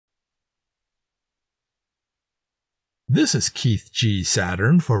This is Keith G.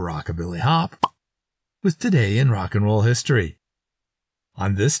 Saturn for Rockabilly Hop, with Today in Rock and Roll History.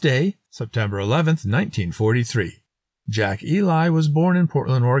 On this day, September 11th, 1943, Jack Ely was born in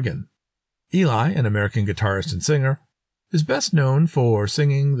Portland, Oregon. Ely, an American guitarist and singer, is best known for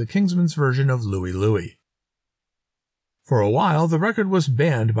singing the Kingsmen's version of Louie Louie. For a while, the record was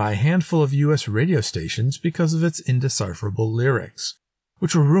banned by a handful of U.S. radio stations because of its indecipherable lyrics,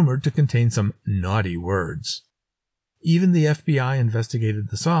 which were rumored to contain some naughty words. Even the F.B.I. investigated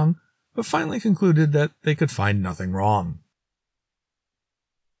the song, but finally concluded that they could find nothing wrong.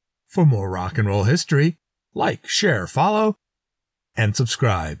 For more rock and roll history, like, share, follow, and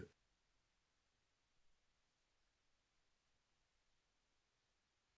subscribe.